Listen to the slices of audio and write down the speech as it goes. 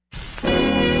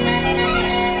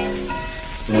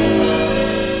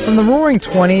From the Roaring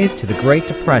 '20s to the Great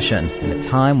Depression, in a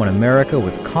time when America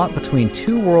was caught between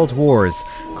two world wars,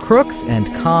 crooks and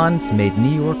cons made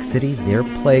New York City their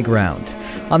playground.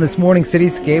 On this morning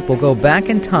Cityscape, we'll go back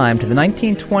in time to the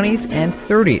 1920s and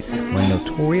 30s, when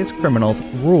notorious criminals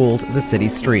ruled the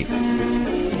city's streets.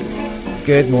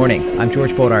 Good morning. I'm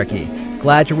George Bodarky.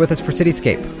 Glad you're with us for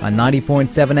Cityscape on 90.7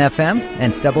 FM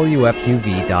and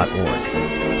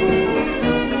WFUV.org.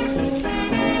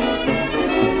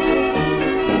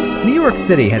 New York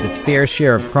City has its fair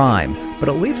share of crime, but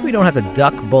at least we don't have to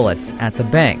duck bullets at the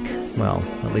bank. Well,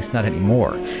 at least not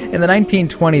anymore. In the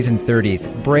 1920s and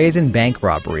 30s, brazen bank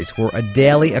robberies were a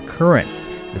daily occurrence.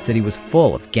 The city was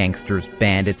full of gangsters,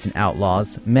 bandits, and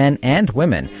outlaws, men and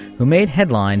women, who made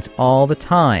headlines all the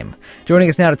time. Joining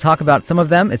us now to talk about some of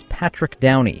them is Patrick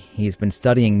Downey. He's been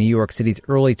studying New York City's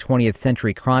early 20th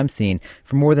century crime scene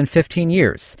for more than 15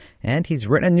 years, and he's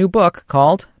written a new book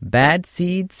called Bad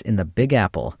Seeds in the Big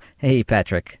Apple. Hey,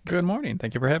 Patrick. Good morning.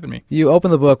 Thank you for having me. You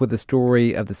open the book with the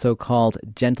story of the so-called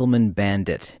gentleman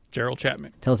bandit. Gerald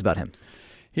Chapman. Tell us about him.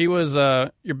 He was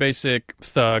your basic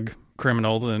thug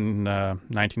criminal in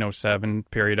 1907,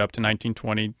 period up to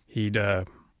 1920. He'd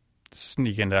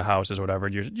sneak into houses or whatever,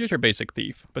 just your basic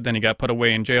thief. But then he got put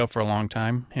away in jail for a long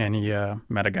time, and he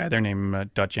met a guy there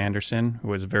named Dutch Anderson, who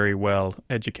was very well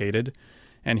educated,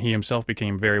 and he himself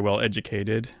became very well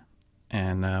educated,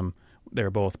 and they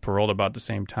were both paroled about the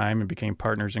same time and became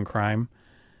partners in crime,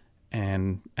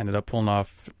 and ended up pulling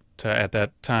off, at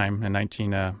that time, in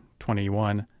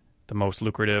 1921, the most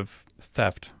lucrative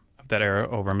theft that era,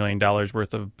 over $1 million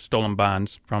worth of stolen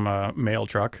bonds from a mail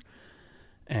truck,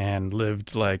 and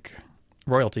lived like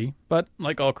royalty. But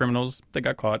like all criminals, they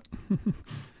got caught.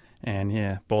 And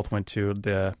yeah, both went to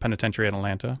the penitentiary in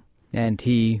Atlanta. And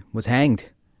he was hanged.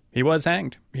 He was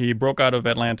hanged. He broke out of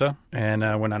Atlanta and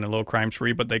went on a little crime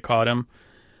spree, but they caught him.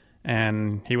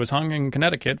 And he was hung in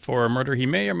Connecticut for a murder he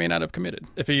may or may not have committed.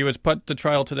 If he was put to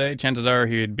trial today, chances are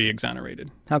he'd be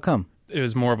exonerated. How come? It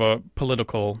was more of a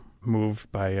political move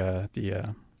by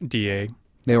the DA.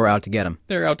 They were out to get him.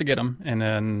 They were out to get him, and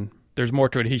then there's more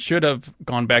to it. He should have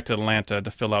gone back to Atlanta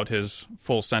to fill out his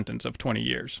full sentence of 20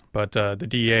 years. But the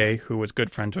DA, who was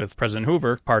good friends with President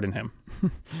Hoover, pardoned him.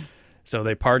 So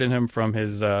they pardoned him from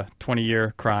his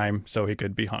 20-year crime so he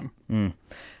could be hung.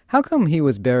 How come he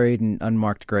was buried in an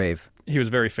unmarked grave? He was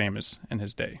very famous in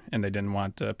his day, and they didn't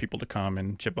want people to come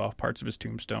and chip off parts of his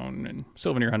tombstone and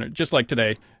souvenir hunt. Just like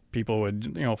today, people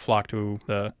would, flock to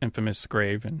the infamous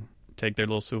grave and take their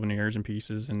little souvenirs and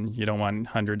pieces, and you don't want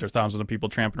hundreds or thousands of people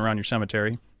tramping around your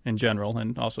cemetery in general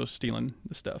and also stealing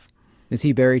the stuff. Is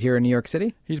he buried here in New York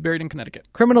City? He's buried in Connecticut.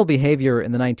 Criminal behavior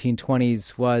in the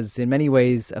 1920s was, in many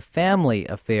ways, a family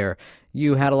affair.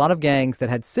 You had a lot of gangs that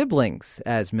had siblings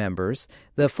as members.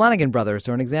 The Flanagan brothers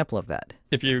are an example of that.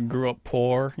 If you grew up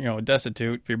poor,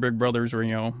 destitute, if your big brothers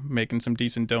were, making some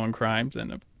decent dough in crimes,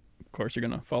 then of course you're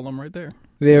going to follow them right there.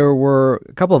 There were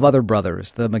a couple of other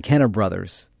brothers, the McKenna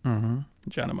brothers. Mm-hmm.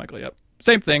 John and Michael, yep.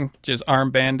 Same thing, just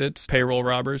armed bandits, payroll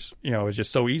robbers. It was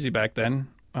just so easy back then.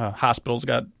 Hospitals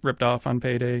got ripped off on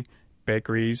payday,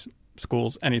 bakeries,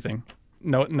 schools, anything.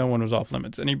 No one was off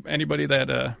limits. Anybody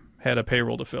that had a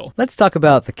payroll to fill. Let's talk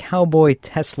about the Cowboy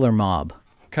Tesler mob.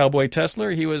 Cowboy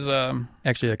Tesler, he was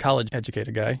actually a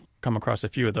college-educated guy. Come across a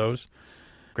few of those.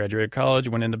 Graduated college,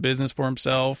 went into business for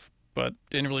himself, but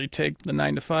didn't really take the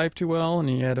 9-to-5 too well, and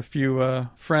he had a few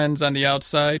friends on the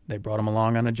outside. They brought him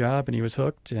along on a job, and he was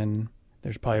hooked, and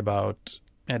there's probably about,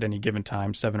 at any given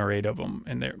time, 7 or 8 of them,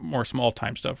 and they're more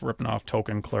small-time stuff, ripping off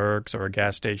token clerks or a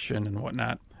gas station and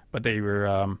whatnot. But they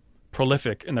were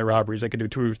prolific in their robberies. They could do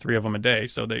 2 or 3 of them a day,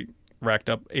 so they racked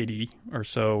up 80 or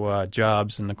so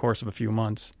jobs in the course of a few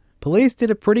months. Police did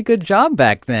a pretty good job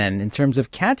back then in terms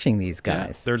of catching these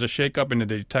guys. Yeah, there's a shakeup in the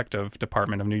detective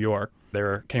department of New York. They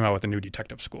came out with a new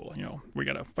detective school. We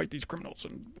got to fight these criminals.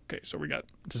 And okay, so we got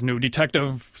this new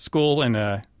detective school,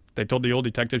 and they told the old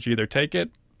detectives, you either take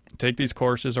these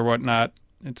courses or whatnot,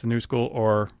 it's a new school,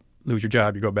 or lose your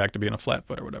job, you go back to being a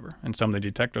flatfoot or whatever. And some of the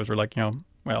detectives were like,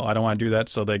 well, I don't want to do that,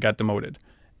 so they got demoted.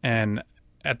 And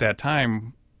at that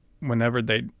time, whenever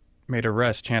they made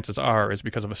arrests, chances are is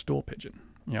because of a stool pigeon.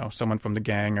 Someone from the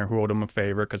gang or who owed them a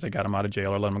favor because they got him out of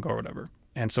jail or let him go or whatever.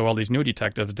 And so all these new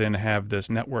detectives didn't have this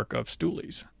network of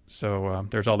stoolies. So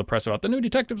there's all the press about the new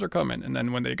detectives are coming. And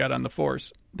then when they got on the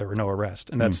force, there were no arrests.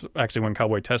 And that's actually when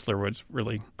Cowboy Tesler was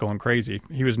really going crazy.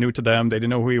 He was new to them. They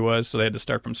didn't know who he was, so they had to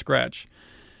start from scratch.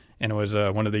 And it was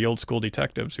one of the old school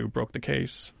detectives who broke the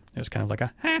case. It was kind of like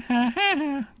a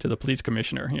ha-ha-ha to the police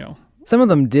commissioner, Some of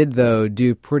them did, though,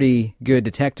 do pretty good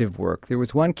detective work. There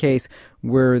was one case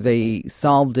where they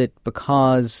solved it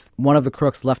because one of the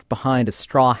crooks left behind a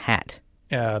straw hat.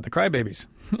 The Crybabies.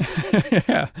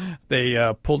 Yeah.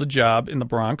 They pulled a job in the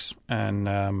Bronx, and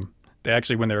they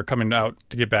actually, when they were coming out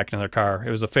to get back into their car,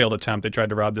 it was a failed attempt. They tried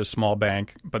to rob this small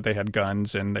bank, but they had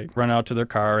guns, and they run out to their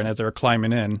car, and as they were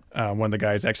climbing in, one of the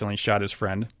guys accidentally shot his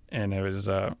friend, and it was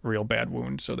a real bad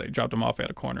wound, so they dropped him off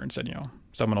at a corner and said,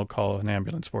 someone will call an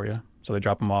ambulance for you. So they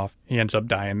drop him off. He ends up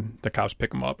dying. The cops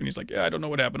pick him up, and he's like, yeah, I don't know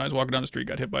what happened. I was walking down the street,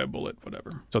 got hit by a bullet,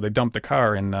 whatever. So they dumped the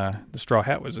car, and the straw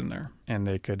hat was in there, and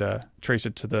they could trace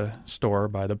it to the store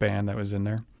by the band that was in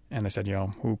there. And they said,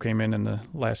 who came in the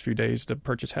last few days to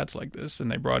purchase hats like this?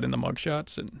 And they brought in the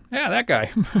mugshots, and yeah, that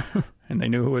guy. And they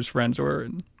knew who his friends were,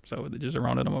 and so they just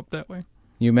rounded him up that way.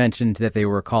 You mentioned that they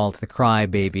were called the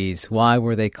Crybabies. Why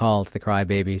were they called the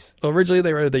Crybabies? Originally,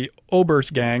 they were the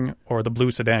Oberst gang, or the Blue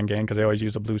Sedan gang, because they always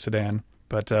use the blue sedan.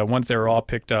 But once they were all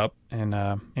picked up and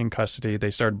in custody,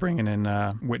 they started bringing in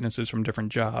witnesses from different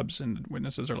jobs. And the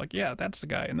witnesses are like, yeah, that's the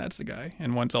guy, and that's the guy.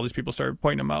 And once all these people started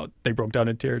pointing them out, they broke down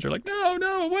in tears. They're like, no,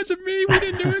 it wasn't me. We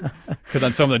didn't do it. Because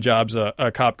on some of the jobs,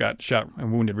 a cop got shot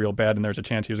and wounded real bad, and there's a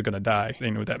chance he was going to die. They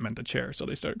knew that meant the chair, so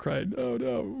they started crying, oh,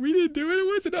 no, we didn't do it. It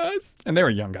wasn't us. And they were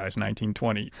young guys, 19,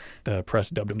 20. The press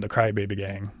dubbed them the Crybaby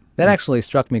Gang. That actually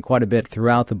struck me quite a bit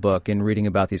throughout the book in reading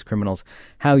about these criminals,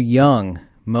 how young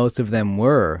most of them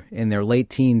were, in their late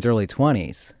teens, early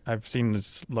 20s. I've seen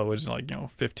as low as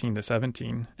 15 to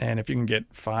 17. And if you can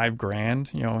get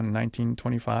 $5,000, in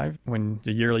 1925, when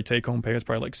the yearly take-home pay is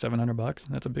probably like $700,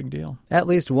 that's a big deal. At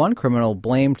least one criminal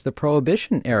blamed the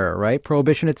Prohibition era, right?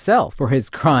 Prohibition itself, for his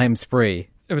crime spree.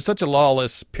 It was such a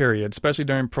lawless period, especially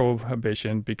during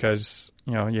Prohibition, because,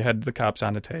 you had the cops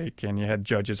on the take and you had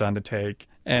judges on the take.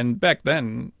 And back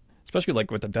then, especially like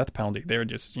with the death penalty, they were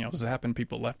just, zapping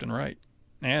people left and right.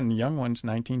 And young ones,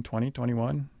 19, 20,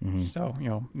 21. Mm-hmm. So,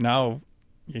 now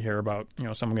you hear about,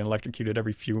 someone getting electrocuted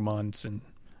every few months.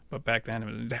 But back then, it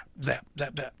was zap, zap,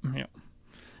 zap, zap,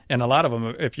 And a lot of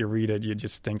them, if you read it, you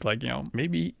just think like,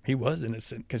 maybe he was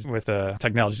innocent. Because with the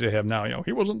technology they have now,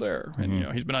 he wasn't there. And,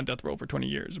 he's been on death row for 20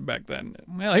 years. Back then,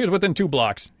 well, he was within 2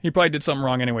 blocks. He probably did something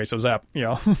wrong anyway, so zap,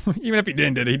 even if he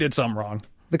didn't do it, he did something wrong.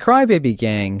 The Crybaby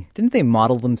Gang, didn't they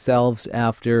model themselves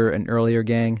after an earlier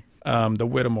gang? The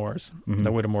Whittemores,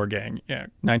 the Whittemore gang. Yeah,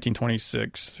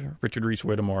 1926, Richard Reese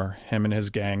Whittemore, him and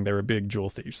his gang, they were big jewel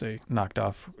thieves. They knocked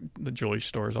off the jewelry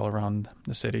stores all around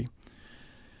the city.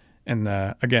 And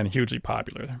again, hugely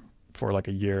popular. For like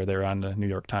a year, they're on the New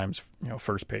York Times,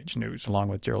 first page news, along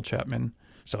with Gerald Chapman.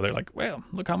 So they're like, well,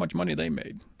 look how much money they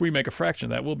made. If we make a fraction of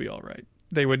that, we'll be all right.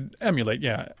 They would emulate,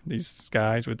 these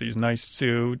guys with these nice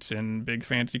suits and big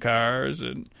fancy cars,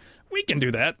 and we can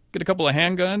do that. Get a couple of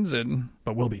handguns,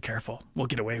 but we'll be careful. We'll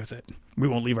get away with it. We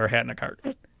won't leave our hat in a cart.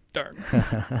 Darn.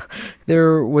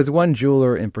 There was one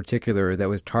jeweler in particular that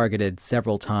was targeted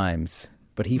several times,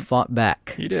 but he fought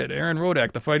back. He did. Aaron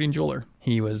Rodak, the fighting jeweler.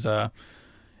 He was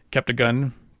kept a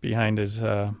gun behind his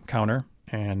counter,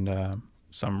 and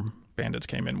some bandits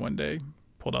came in one day,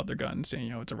 pulled out their guns,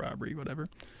 saying, it's a robbery, whatever.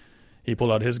 He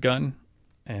pulled out his gun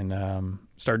and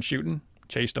started shooting.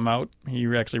 Chased them out. He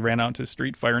actually ran out into the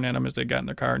street, firing at them as they got in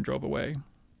their car and drove away.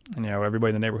 And,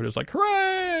 everybody in the neighborhood was like,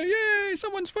 hooray, yay,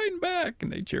 someone's fighting back.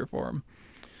 And they cheer for him.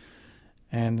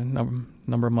 And a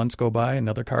number of months go by,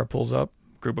 another car pulls up,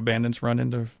 group of bandits run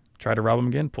in to try to rob him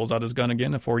again, pulls out his gun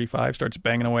again, a .45, starts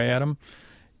banging away at him,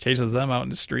 chases them out in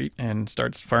the street, and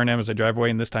starts firing at them as they drive away.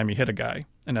 And this time he hit a guy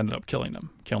and ended up killing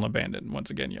a bandit. And once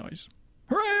again, he's,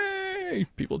 hooray!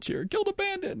 People cheer, killed a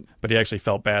bandit. But he actually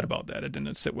felt bad about that. It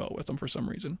didn't sit well with him for some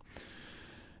reason.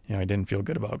 He didn't feel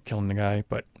good about killing the guy,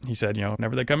 but he said,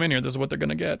 whenever they come in here, this is what they're going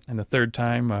to get. And the third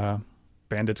time,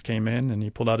 bandits came in, and he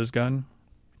pulled out his gun,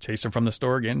 chased them from the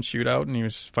store again, shoot out, and he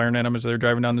was firing at them as they were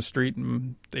driving down the street,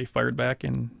 and they fired back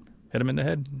and hit him in the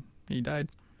head. He died.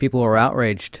 People were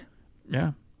outraged.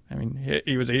 Yeah.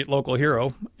 He was a local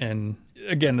hero, and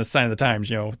again, the sign of the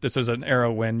times, this was an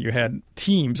era when you had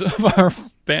teams of our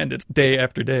bandits day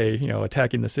after day,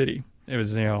 attacking the city. It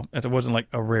was, it wasn't like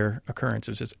a rare occurrence.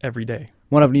 It was just every day.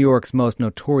 One of New York's most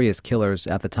notorious killers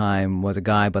at the time was a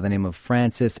guy by the name of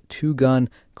Francis Two Gun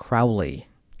Crowley.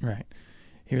 Right.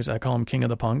 I call him King of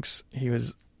the Punks. He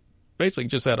was basically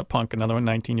just had a punk, another one,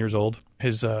 19 years old.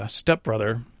 His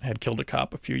stepbrother had killed a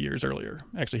cop a few years earlier.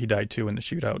 Actually, he died too in the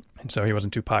shootout. And so he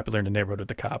wasn't too popular in the neighborhood with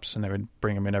the cops, and they would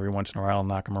bring him in every once in a while and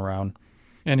knock him around.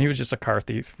 And he was just a car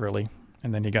thief, really.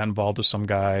 And then he got involved with some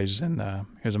guys, and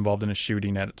he was involved in a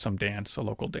shooting at some dance, a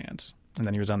local dance. And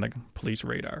then he was on the police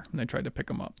radar, and they tried to pick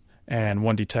him up. And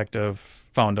one detective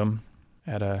found him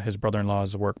at his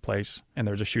brother-in-law's workplace, and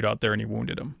there was a shootout there, and he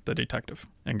wounded him, the detective,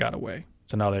 and got away.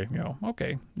 So now they,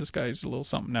 okay, this guy's a little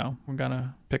something now. We're going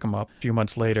to pick him up. A few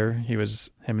months later, him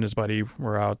and his buddy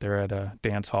were out there at a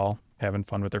dance hall. having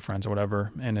fun with their friends or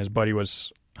whatever. And his buddy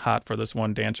was hot for this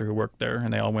one dancer who worked there,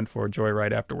 and they all went for a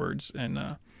joyride afterwards. And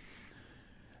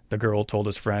the girl told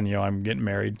his friend, I'm getting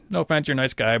married. No offense, you're a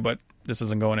nice guy, but this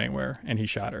isn't going anywhere. And he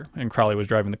shot her. And Crowley was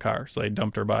driving the car, so they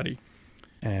dumped her body.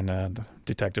 And the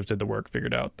detectives did the work,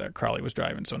 figured out that Crowley was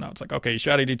driving. So now it's like, okay, he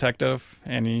shot a detective,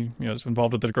 and he was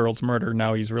involved with the girl's murder.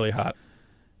 Now he's really hot.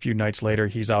 A few nights later,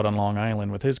 he's out on Long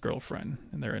Island with his girlfriend,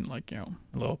 and they're in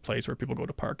a little place where people go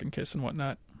to park and kiss and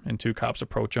whatnot. And two cops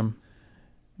approach him,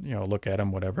 look at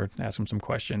him, whatever, ask him some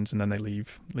questions, and then they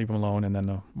leave him alone. And then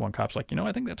the one cop's like,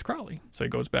 I think that's Crowley. So he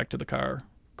goes back to the car,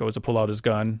 goes to pull out his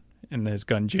gun, and his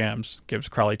gun jams. Gives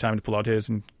Crowley time to pull out his,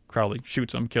 and Crowley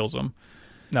shoots him, kills him.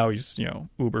 Now he's,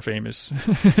 uber famous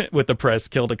with the press,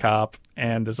 killed a cop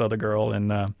and this other girl,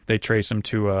 and they trace him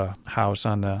to a house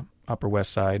on the Upper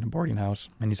West Side, a boarding house,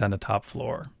 and he's on the top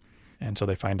floor. And so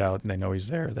they find out, and they know he's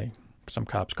there. Some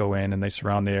cops go in, and they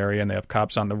surround the area, and they have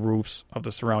cops on the roofs of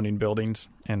the surrounding buildings,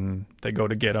 and they go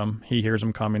to get him. He hears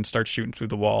them coming, starts shooting through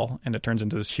the wall, and it turns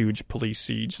into this huge police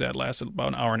siege that lasted about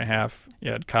an hour and a half.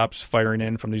 You had cops firing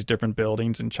in from these different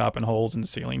buildings and chopping holes in the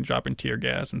ceiling, dropping tear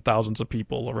gas, and thousands of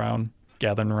people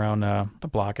gathering around the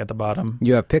block at the bottom.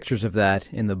 You have pictures of that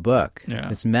in the book. Yeah.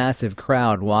 This massive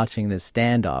crowd watching this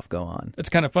standoff go on. It's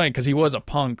kind of funny because he was a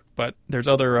punk, but there's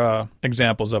other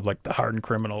examples of the hardened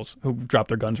criminals who drop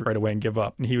their guns right away and give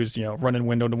up. And he was, running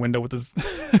window to window with his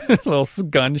little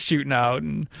gun shooting out,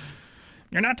 and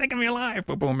you're not taking me alive,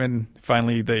 boom, boom. And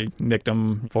finally they nicked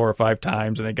him 4 or 5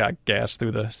 times, and they got gas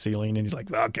through the ceiling, and he's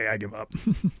like, okay, I give up.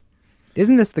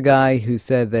 Isn't this the guy who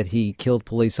said that he killed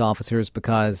police officers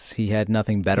because he had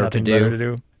nothing better to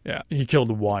do? Yeah, he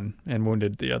killed one and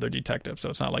wounded the other detective, so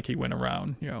it's not like he went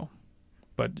around,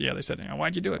 But yeah, they said,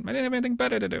 why'd you do it? I didn't have anything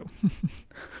better to do.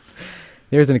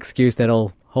 There's an excuse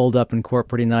that'll hold up in court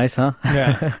pretty nice, huh?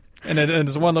 Yeah. And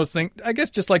it's one of those things, I guess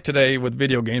just like today with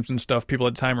video games and stuff, people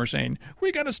at the time are saying,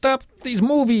 we got to stop these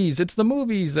movies. It's the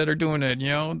movies that are doing it,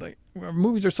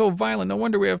 movies are so violent. No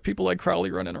wonder we have people like Crowley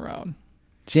running around.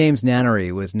 James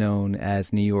Nannery was known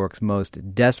as New York's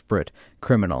most desperate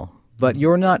criminal, but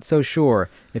you're not so sure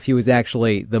if he was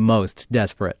actually the most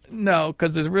desperate. No,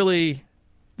 because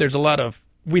there's a lot of,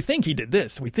 we think he did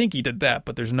this, we think he did that,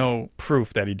 but there's no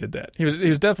proof that he did that. He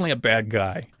was definitely a bad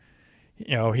guy.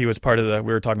 He was part of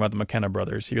we were talking about the McKenna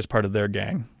brothers. He was part of their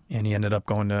gang, and he ended up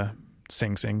going to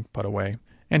Sing Sing, put away,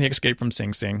 and he escaped from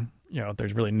Sing Sing.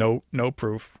 There's really no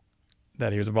proof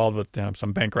that he was involved with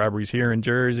some bank robberies here in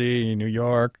Jersey, New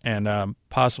York, and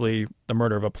possibly the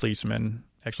murder of a policeman,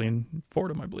 actually in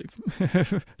Fordham, I believe.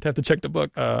 I'd have to check the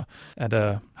book. At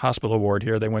a hospital ward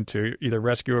here, they went to either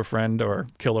rescue a friend or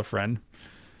kill a friend,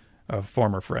 a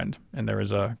former friend. And there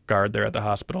was a guard there at the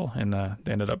hospital, and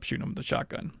they ended up shooting him with a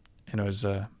shotgun. And it was,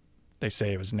 they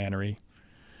say it was Nannery.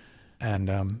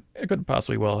 And it could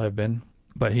possibly well have been.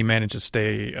 But he managed to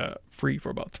stay free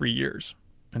for about 3 years.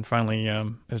 And finally,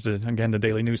 the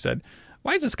Daily News said,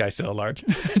 why is this guy still at large?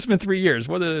 It's been 3 years.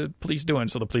 What are the police doing?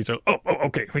 So the police are,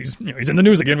 okay, he's in the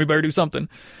news again. We better do something.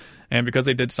 And because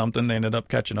they did something, they ended up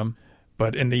catching him.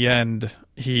 But in the end,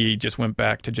 he just went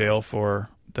back to jail for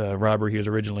the robbery he was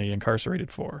originally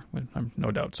incarcerated for.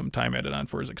 No doubt some time added on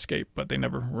for his escape, but they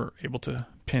never were able to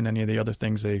pin any of the other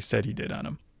things they said he did on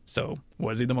him. So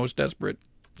was he the most desperate?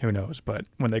 Who knows? But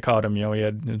when they caught him, he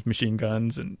had his machine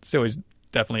guns, and so he's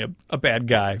definitely a bad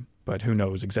guy, but who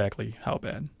knows exactly how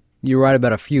bad. You write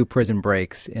about a few prison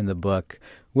breaks in the book.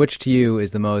 Which to you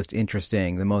is the most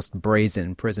interesting, the most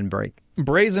brazen prison break?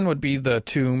 Brazen would be the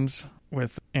Tombs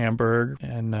with Amberg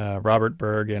and Robert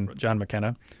Berg and John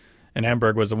McKenna. And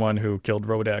Amberg was the one who killed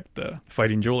Rodak, the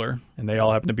fighting jeweler, and they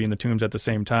all happened to be in the Tombs at the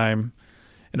same time.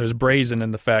 And it was brazen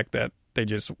in the fact that they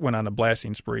just went on a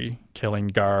blasting spree, killing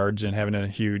guards and having a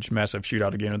huge, massive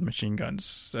shootout again with machine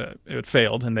guns. It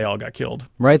failed, and they all got killed.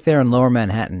 Right there in Lower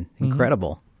Manhattan.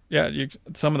 Incredible. Mm-hmm. Yeah,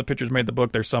 some of the pictures made the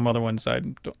book. There's some other ones I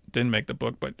didn't make the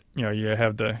book, but you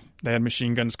have they had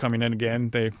machine guns coming in again.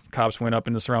 Cops went up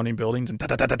in the surrounding buildings and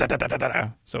da-da-da-da-da-da-da-da.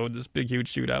 So this big,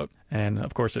 huge shootout, and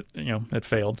of course it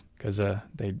failed because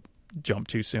they jumped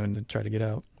too soon to try to get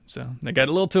out. So they got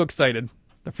a little too excited.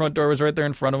 The front door was right there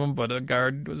in front of them, but a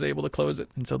guard was able to close it,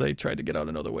 and so they tried to get out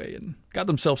another way and got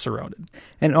themselves surrounded.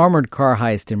 An armored car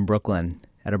heist in Brooklyn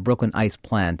at a Brooklyn ice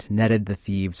plant netted the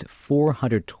thieves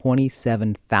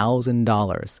 $427,000.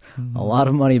 Mm-hmm. A lot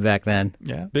of money back then.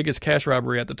 Yeah, biggest cash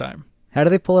robbery at the time. How did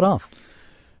they pull it off?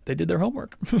 They did their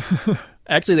homework.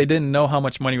 Actually, they didn't know how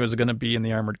much money was going to be in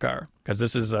the armored car, because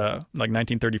this is like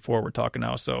 1934 we're talking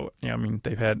now. So,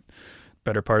 they've had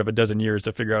better part of a dozen years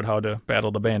to figure out how to battle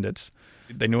the bandits.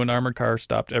 They knew an armored car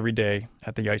stopped every day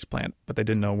at the ice plant, but they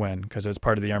didn't know when, because as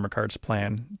part of the armored car's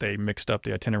plan, they mixed up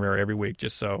the itinerary every week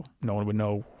just so no one would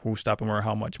know who stopped and where,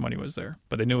 how much money was there.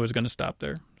 But they knew it was going to stop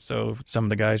there. So some of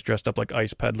the guys dressed up like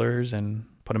ice peddlers and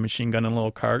put a machine gun in a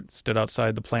little cart, stood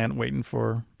outside the plant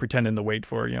pretending to wait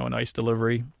for, an ice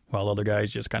delivery, while other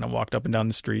guys just kind of walked up and down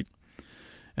the street.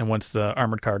 And once the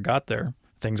armored car got there,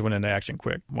 things went into action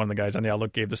quick. One of the guys on the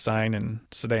outlook gave the sign, and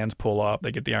sedans pull up.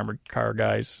 They get the armored car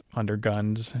guys under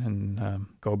guns and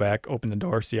go back, open the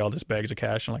door, see all this bags of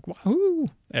cash, and like, wahoo!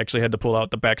 They actually had to pull out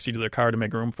the back seat of their car to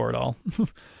make room for it all.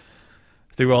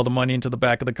 Threw all the money into the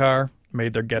back of the car,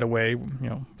 made their getaway,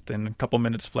 within a couple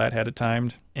minutes flat, had it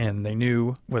timed. And they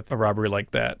knew with a robbery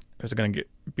like that, it was going to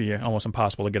be almost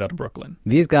impossible to get out of Brooklyn.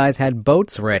 These guys had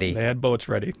boats ready. They had boats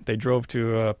ready. They drove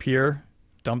to a pier,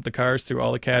 dumped the cars, threw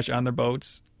all the cash on their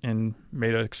boats, and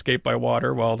made an escape by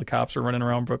water while the cops were running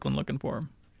around Brooklyn looking for them.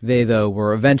 They, though,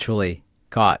 were eventually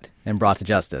caught and brought to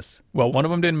justice. Well, one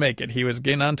of them didn't make it. He was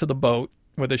getting onto the boat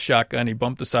with his shotgun. He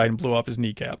bumped aside and blew off his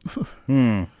kneecap.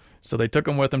 So they took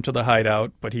him with them to the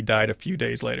hideout, but he died a few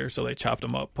days later. So they chopped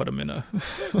him up, put him in a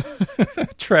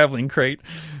traveling crate,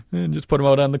 and just put him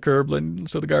out on the curb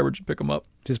so the garbage would pick him up.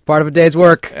 Just part of a day's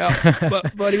work. Yeah,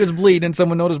 but he was bleeding.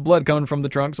 Someone noticed blood coming from the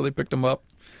trunk, so they picked him up.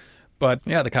 But,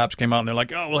 yeah, the cops came out, and they're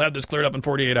like, oh, we'll have this cleared up in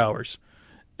 48 hours.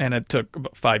 And it took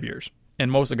about 5 years.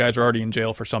 And most of the guys were already in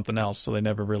jail for something else, so they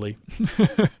never really...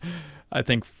 I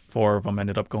think 4 of them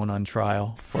ended up going on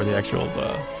trial for the actual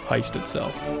heist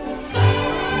itself.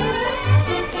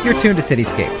 You're tuned to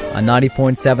Cityscape on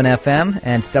 90.7 FM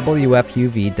and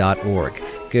WFUV.org.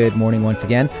 Good morning once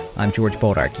again. I'm George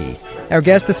Bodarky. Our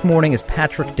guest this morning is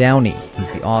Patrick Downey. He's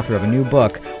the author of a new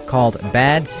book called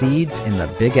Bad Seeds in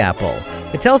the Big Apple.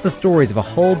 It tells the stories of a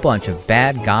whole bunch of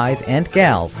bad guys and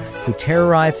gals who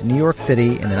terrorized New York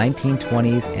City in the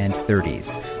 1920s and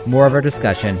 30s. More of our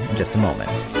discussion in just a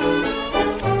moment.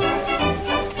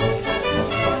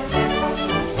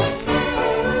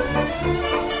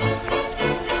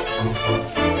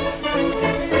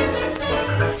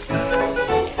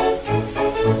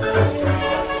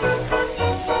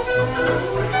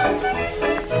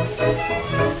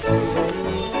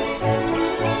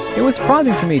 It was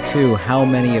surprising to me, too, how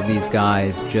many of these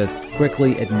guys just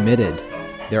quickly admitted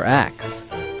their acts.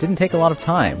 Didn't take a lot of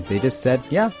time. They just said,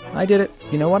 yeah, I did it.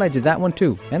 You know what? I did that one,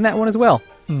 too. And that one as well.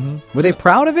 Mm-hmm. Were they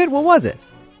proud of it? What was it?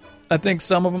 I think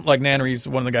some of them, like Nannery's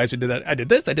one of the guys who did that. I did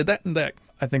this, I did that, and that.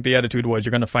 I think the attitude was,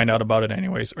 you're going to find out about it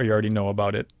anyways, or you already know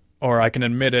about it. Or I can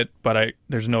admit it, but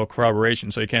there's no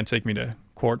corroboration, so you can't take me to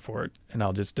court for it, and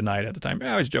I'll just deny it at the time.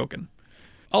 I was joking.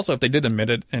 Also, if they did admit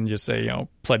it and just say,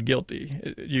 pled guilty,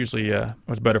 it usually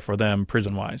was better for them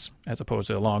prison-wise, as opposed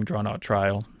to a long, drawn-out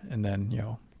trial and then,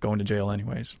 going to jail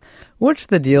anyways. What's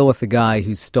the deal with the guy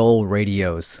who stole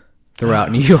radios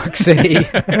throughout New York City?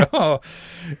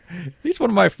 He's one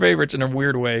of my favorites in a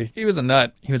weird way. He was a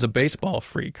nut. He was a baseball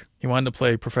freak. He wanted to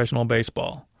play professional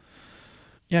baseball.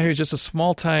 Yeah, he was just a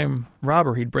small-time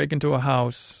robber. He'd break into a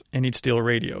house and he'd steal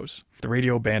radios. The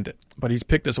radio bandit. But he's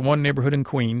picked this one neighborhood in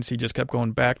Queens he just kept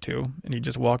going back to, and he'd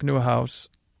just walk into a house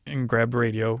and grab the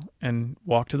radio and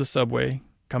walk to the subway,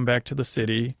 come back to the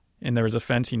city, and there was a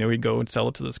fence. He knew he'd go and sell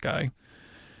it to this guy.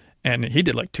 And he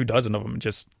did like 24 of them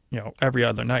just, every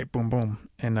other night, boom, boom.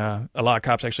 And a lot of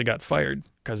cops actually got fired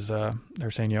because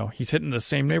they're saying, he's hitting the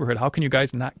same neighborhood. How can you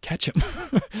guys not catch him?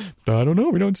 I don't know.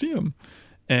 We don't see him.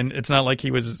 And it's not like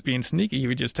he was being sneaky. He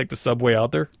would just take the subway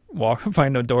out there, walk,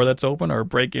 find a door that's open, or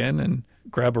break in and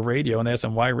grab a radio. And they asked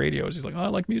him, why radios? He's like, I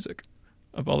like music.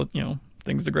 Of all the,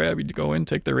 things to grab, he'd go in,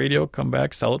 take the radio, come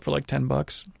back, sell it for like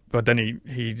 $10. But then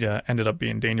he ended up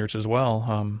being dangerous as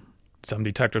well. Some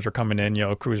detectives were coming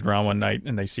in, cruising around one night,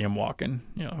 and they see him walking.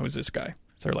 Who's this guy?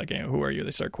 So they're like, who are you?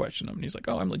 They start questioning him. And he's like,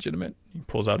 I'm legitimate. He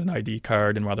pulls out an ID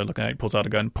card, and while they're looking at it, he pulls out a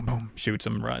gun, boom, boom, shoots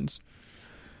him, runs.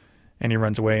 And he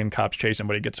runs away, and cops chase him,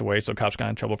 but he gets away, so cops got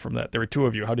in trouble from that. There were 2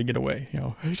 of you. How'd he get away?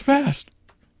 He's fast.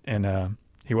 And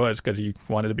he was, because he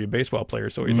wanted to be a baseball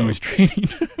player, so he's always training.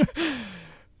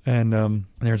 And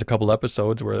there's a couple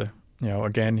episodes where,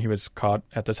 again, he was caught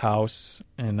at this house,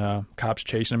 and cops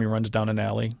chasing him. He runs down an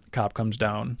alley. Cop comes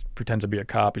down, pretends to be a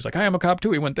cop. He's like, hi, I'm a cop,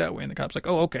 too. He went that way. And the cop's like,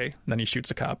 oh, okay. And then he shoots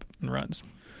the cop and runs.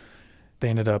 They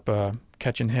ended up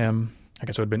catching him. I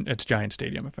guess it's Giant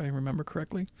Stadium, if I remember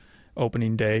correctly.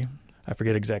 Opening day. I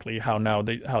forget exactly how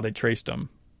they traced him,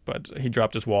 but he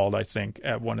dropped his wallet, I think,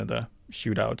 at one of the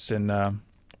shootouts, and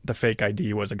the fake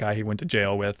ID was a guy he went to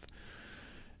jail with,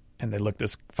 and they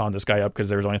found this guy up because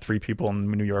there was only 3 people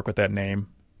in New York with that name,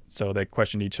 so they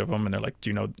questioned each of them, and they're like, do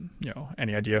you know,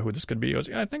 any idea who this could be? I was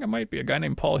like, I think it might be a guy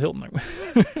named Paul Hilton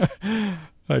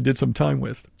I did some time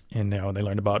with. And they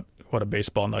learned about what a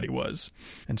baseball nut he was.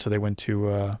 And so they went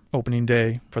to opening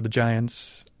day for the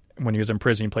Giants. When he was in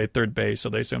prison, he played third base. So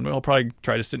they assumed, well, he'll probably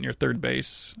try to sit near third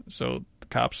base. So the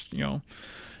cops,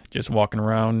 just walking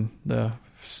around the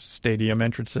stadium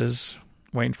entrances,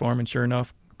 waiting for him. And sure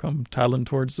enough, come toddling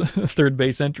towards the third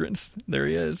base entrance. There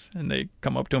he is. And they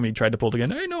come up to him. He tried to pull the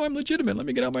gun. Hey, no, I'm legitimate. Let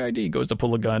me get out my ID. He goes to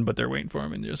pull a gun, but they're waiting for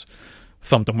him and just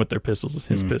thumped him with their pistols,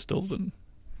 his pistols, and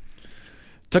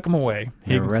took him away.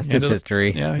 The rest is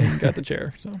history. Yeah, he got the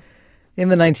chair. So, in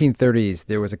the 1930s,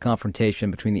 there was a confrontation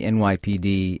between the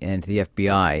NYPD and the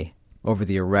FBI over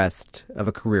the arrest of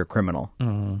a career criminal.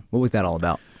 Mm-hmm. What was that all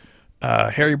about?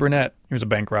 Harry Burnett. He was a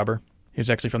bank robber. He was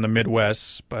actually from the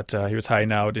Midwest, but he was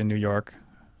hiding out in New York.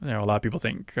 A lot of people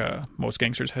think most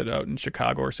gangsters hid out in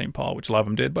Chicago or St. Paul, which a lot of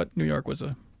them did, but New York was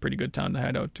a pretty good town to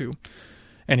hide out too.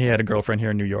 And he had a girlfriend here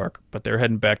in New York, but they were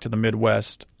heading back to the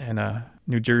Midwest, and a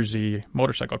New Jersey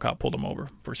motorcycle cop pulled him over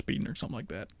for speeding or something like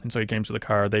that. And so he came to the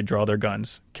car, they draw their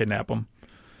guns, kidnap him,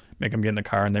 make him get in the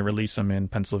car, and they release him in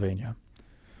Pennsylvania.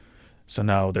 So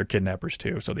now they're kidnappers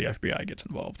too, so the FBI gets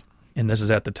involved. And this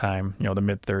is at the time, the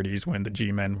mid-30s, when the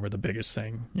G-men were the biggest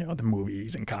thing, the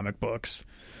movies and comic books,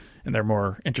 and they're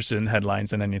more interested in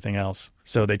headlines than anything else.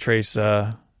 So they trace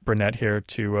Burnett here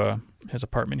to his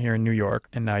apartment here in New York,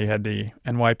 and now you had the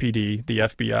NYPD, the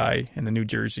FBI, and the New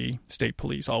Jersey State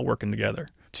Police all working together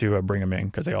to bring him in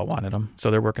because they all wanted him.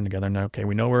 So they're working together, and okay,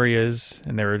 we know where he is,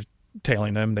 and they were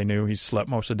tailing him. They knew he slept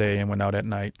most of the day and went out at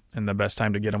night, and the best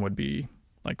time to get him would be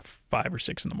like 5 or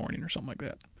 6 in the morning or something like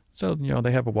that. So,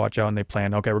 they have a watch out and they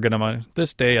plan, okay, we're getting him on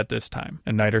this day at this time.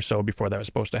 A night or so before that was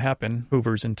supposed to happen,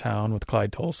 Hoover's in town with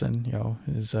Clyde Tolson,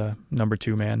 his number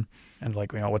 2 man. And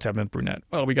what's happening with Burnett?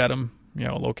 Well, we got him,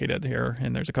 located here.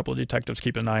 And there's a couple of detectives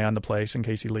keeping an eye on the place in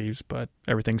case he leaves. But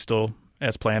everything's still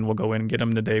as planned. We'll go in and get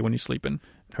him today when he's sleeping.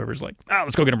 Hoover's like,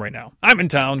 let's go get him right now. I'm in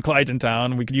town. Clyde's in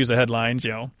town. We could use the headlines,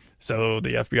 So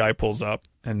the FBI pulls up.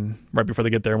 And right before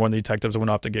they get there, one of the detectives went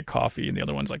off to get coffee. And the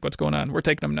other one's like, what's going on? We're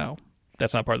taking him now.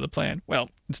 That's not part of the plan.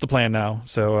 Well, it's the plan now.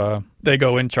 So they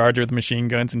go in, charge with machine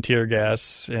guns and tear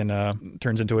gas, and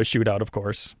turns into a shootout, of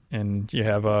course. And you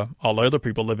have all the other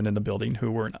people living in the building who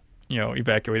weren't,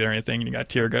 evacuated or anything. And you got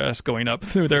tear gas going up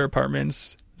through their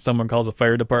apartments. Someone calls the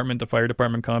fire department. The fire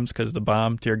department comes because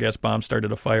the tear gas bomb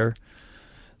started a fire.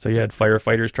 So you had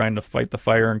firefighters trying to fight the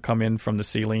fire and come in from the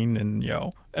ceiling, and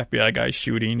FBI guys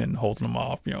shooting and holding them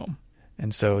off.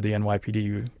 And so the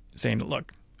NYPD saying,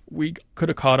 look, we could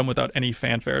have caught him without any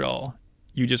fanfare at all.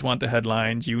 You just want the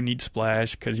headlines. You need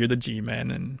splash because you're the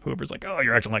G-men. And Hoover's like, oh,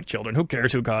 you're acting like children. Who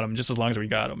cares who caught him? Just as long as we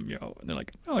got him, And they're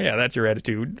like, oh, yeah, that's your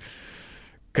attitude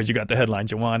because you got the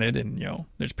headlines you wanted. And,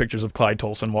 there's pictures of Clyde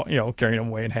Tolson, carrying him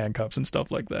away in handcuffs and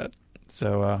stuff like that.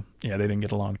 So, they didn't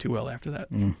get along too well after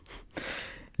that. Mm.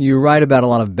 You write about a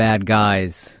lot of bad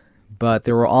guys, but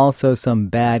there were also some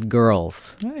bad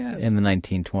girls in the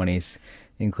 1920s.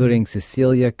 Including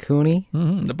Cecilia Cooney.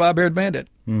 Mm-hmm, the bob-haired bandit,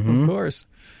 of course.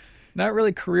 Not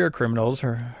really career criminals,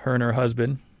 her and her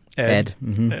husband, Ed.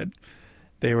 Ed.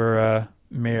 They were a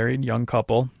married, young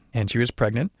couple, and she was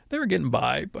pregnant. They were getting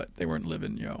by, but they weren't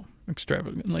living,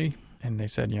 extravagantly. And they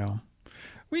said,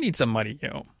 we need some money,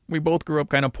 We both grew up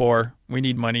kind of poor. We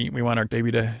need money. We want our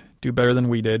baby to do better than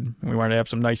we did. And we want to have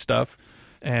some nice stuff.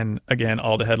 And again,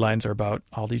 all the headlines are about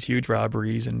all these huge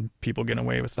robberies and people getting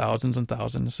away with thousands and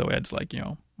thousands. So Ed's like,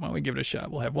 why don't we give it a shot?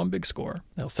 We'll have one big score.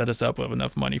 They'll set us up with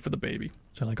enough money for the baby.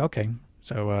 So like, okay.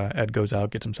 So Ed goes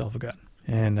out, gets himself a gun.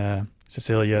 And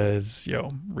Cecilia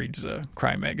reads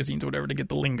crime magazines or whatever to get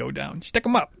the lingo down. Stick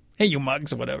 'em up. Hey, you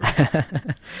mugs or whatever.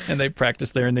 And they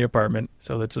practice there in the apartment.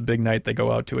 So it's a big night. They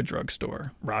go out to a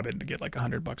drugstore, rob it to get like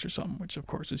 $100 or something, which of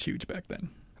course is huge back then.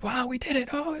 Wow, we did it.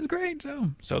 Oh, it's great.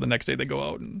 So the next day they go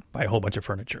out and buy a whole bunch of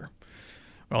furniture.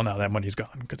 Well, now that money's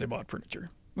gone because they bought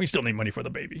furniture. We still need money for the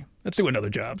baby. Let's do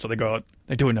another job. So they go out,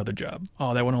 they do another job.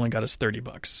 Oh, that one only got us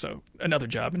 $30. So another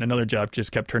job and another job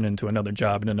just kept turning into another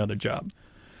job and another job.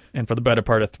 And for the better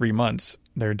part of 3 months,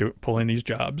 they're pulling these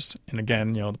jobs. And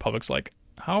again, the public's like,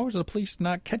 how is the police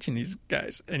not catching these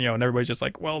guys? And, and everybody's just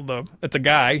like, well, it's a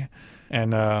guy.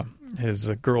 And his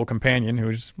girl companion,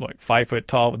 who's like 5 foot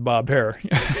tall with bob hair,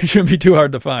 shouldn't be too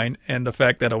hard to find. And the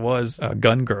fact that it was a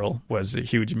gun girl was a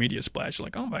huge media splash.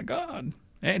 Like, oh my God.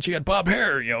 And she had bob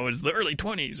hair, it was the early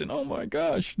 20s. And oh my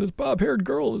gosh, this bob-haired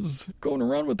girl is going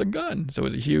around with a gun. So it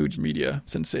was a huge media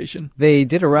sensation. They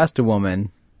did arrest a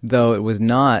woman, though it was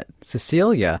not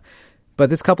Cecilia. But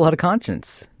this couple had a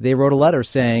conscience. They wrote a letter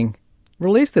saying,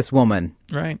 release this woman.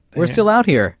 Right. We're still out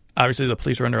here. Obviously, the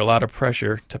police were under a lot of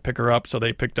pressure to pick her up, so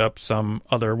they picked up some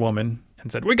other woman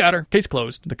and said, "We got her, case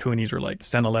closed." The Coonies were like,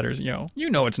 send the letters, you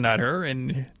know it's not her.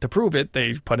 And to prove it,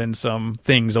 they put in some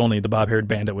things only the bob-haired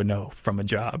bandit would know from a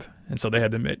job. And so they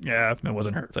had to admit, yeah, it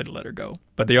wasn't her. So they had to let her go.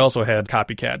 But they also had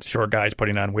copycats, short guys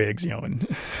putting on wigs, and,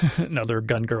 and other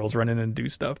gun girls running in and do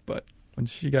stuff. But when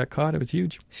she got caught, it was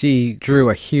huge. She drew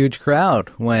a huge crowd.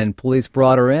 When police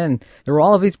brought her in, there were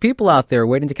all of these people out there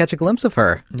waiting to catch a glimpse of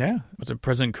her. Yeah. Was it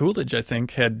President Coolidge, I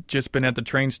think, had just been at the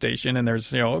train station, and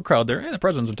there's, a crowd there. And the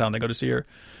president's in town. They go to see her.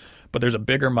 But there's a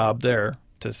bigger mob there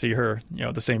to see her,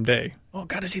 the same day. Oh,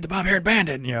 got to see the bob-haired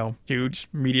bandit. Huge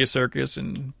media circus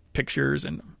and pictures,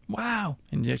 and wow.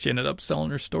 And she ended up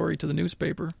selling her story to the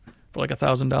newspaper for like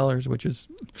 $1,000, which is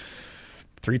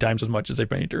 3 times as much as they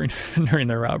paid during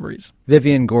their robberies.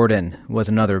 Vivian Gordon was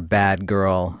another bad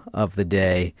girl of the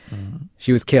day. Mm-hmm.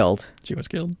 She was killed.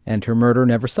 And her murder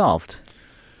never solved.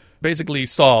 Basically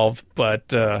solved, but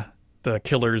the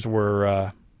killers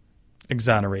were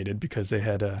exonerated because they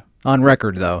had on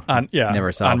record, though.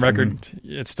 Never solved. On record,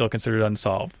 it's still considered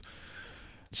unsolved.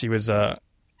 She was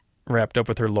wrapped up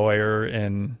with her lawyer,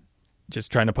 and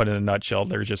just trying to put it in a nutshell,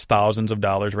 there's just thousands of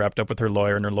dollars wrapped up with her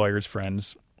lawyer and her lawyer's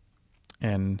friends.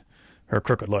 And her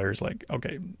crooked lawyer's like,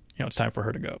 okay, it's time for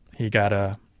her to go. He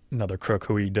got another crook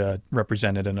who he'd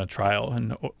represented in a trial,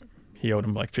 and he owed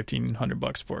him like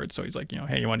 $1,500 for it. So he's like,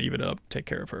 hey, you want to even it up? Take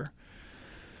care of her.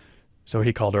 So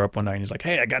he called her up one night, and he's like,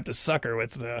 hey, I got this sucker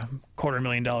with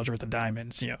 $250,000 worth of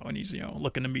diamonds, and he's,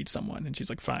 looking to meet someone. And she's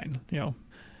like, fine.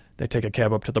 They take a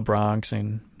cab up to the Bronx,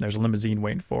 and there's a limousine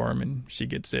waiting for him, and she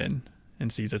gets in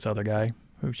and sees this other guy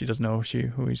who she doesn't know,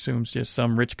 who assumes just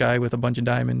some rich guy with a bunch of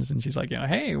diamonds. And she's like,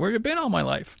 hey, where you been all my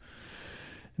life?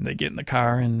 And they get in the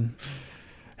car, and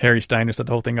Harry Steiner set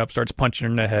the whole thing up, starts punching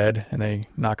her in the head, and they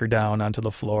knock her down onto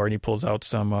the floor, and he pulls out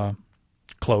some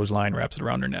clothesline, wraps it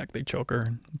around her neck. They choke her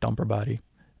and dump her body.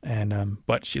 And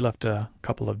but she left a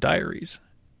couple of diaries.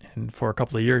 And for a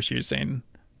couple of years, she was saying,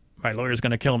 my lawyer's going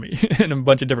to kill me in a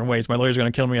bunch of different ways. My lawyer's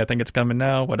going to kill me. I think it's coming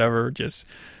now, whatever. Just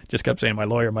kept saying, my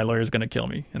lawyer's going to kill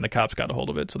me. And the cops got a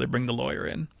hold of it, so they bring the lawyer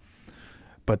in.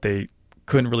 But they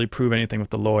couldn't really prove anything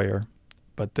with the lawyer.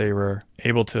 But they were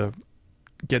able to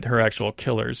get her actual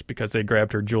killers because they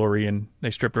grabbed her jewelry and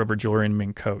they stripped her of her jewelry and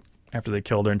mink coat after they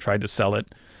killed her and tried to sell it.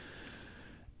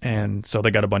 And so they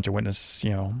got a bunch of witness,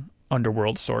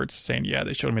 underworld sorts saying, yeah,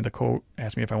 they showed me the coat,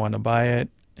 asked me if I wanted to buy it.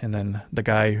 And then the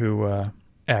guy who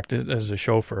acted as a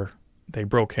chauffeur, they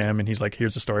broke him, and he's like,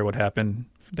 here's the story what happened.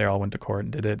 They all went to court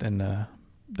and did it, and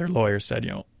their lawyer said,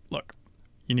 look,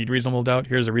 you need reasonable doubt.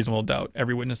 Here's a reasonable doubt.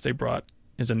 Every witness they brought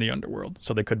is in the underworld,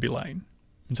 so they could be lying.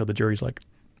 And so the jury's like,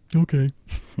 okay.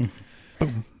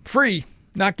 Boom. Free,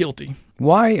 not guilty.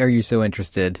 Why are you so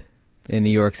interested in New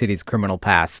York City's criminal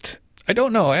past? I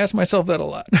don't know. I ask myself that a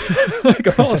lot. Like,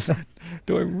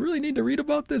 do I really need to read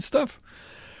about this stuff?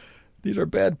 These are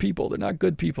bad people. They're not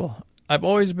good people. I've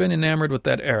always been enamored with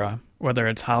that era, whether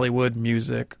it's Hollywood,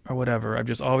 music, or whatever. I've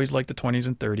just always liked the 20s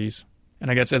and 30s.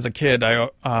 And I guess as a kid,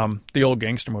 the old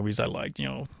gangster movies I liked,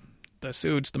 the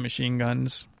suits, the machine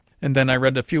guns. And then I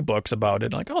read a few books about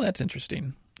it, like, oh, that's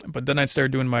interesting. But then I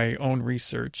started doing my own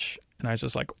research, and I was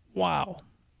just like, wow.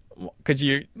 Because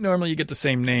normally you get the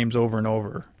same names over and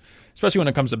over, especially when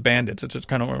it comes to bandits. It's just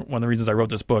kind of one of the reasons I wrote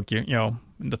this book. In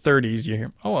the 30s, you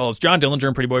hear, oh, well, it's John Dillinger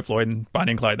and Pretty Boy Floyd and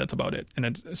Bonnie and Clyde. That's about it. And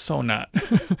it's so not.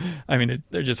 I mean,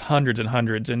 they're just hundreds and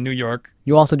hundreds in New York.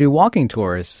 You also do walking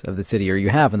tours of the city, or you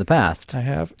have in the past. I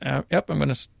have. Yep, I'm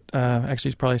going to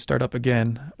actually probably start up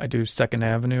again. I do 2nd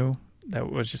Avenue.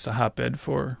 That was just a hotbed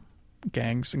for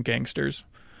gangs and gangsters.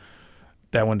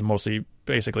 That one's mostly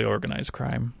basically organized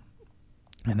crime.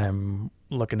 And I'm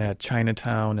looking at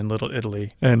Chinatown and Little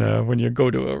Italy. And when you go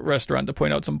to a restaurant to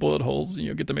point out some bullet holes,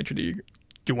 you get the maitre d',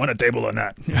 do you want a table or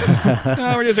not?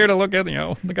 No, we're just here to look at,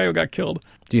 the guy who got killed.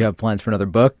 Do you have plans for another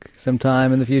book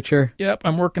sometime in the future? Yep,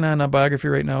 I'm working on a biography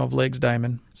right now of Legs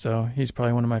Diamond. So he's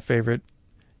probably one of my favorite.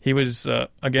 He was,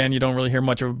 again, you don't really hear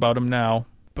much about him now,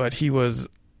 but he was,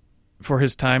 for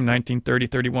his time,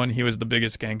 1930-31, he was the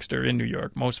biggest gangster in New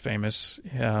York, most famous.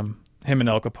 Him and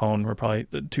Al Capone were probably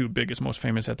the 2 biggest, most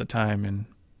famous at the time,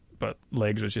 but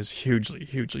Legs was just hugely,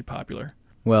 hugely popular.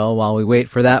 Well, while we wait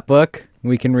for that book,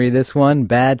 we can read this one,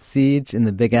 Bad Seeds in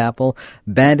the Big Apple,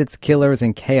 Bandits, Killers,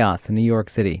 and Chaos in New York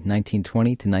City, 1920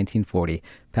 to 1940.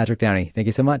 Patrick Downey, thank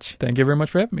you so much. Thank you very much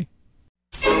for having me.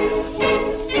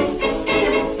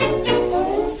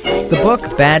 The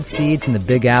book, Bad Seeds in the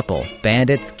Big Apple,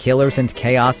 Bandits, Killers, and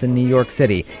Chaos in New York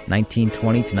City,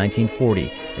 1920 to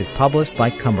 1940, is published by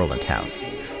Cumberland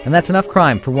House. And that's enough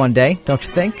crime for one day, don't you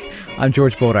think? I'm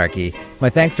George Bodarky. My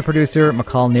thanks to producer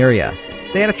McCall Neria.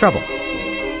 Stay out of trouble.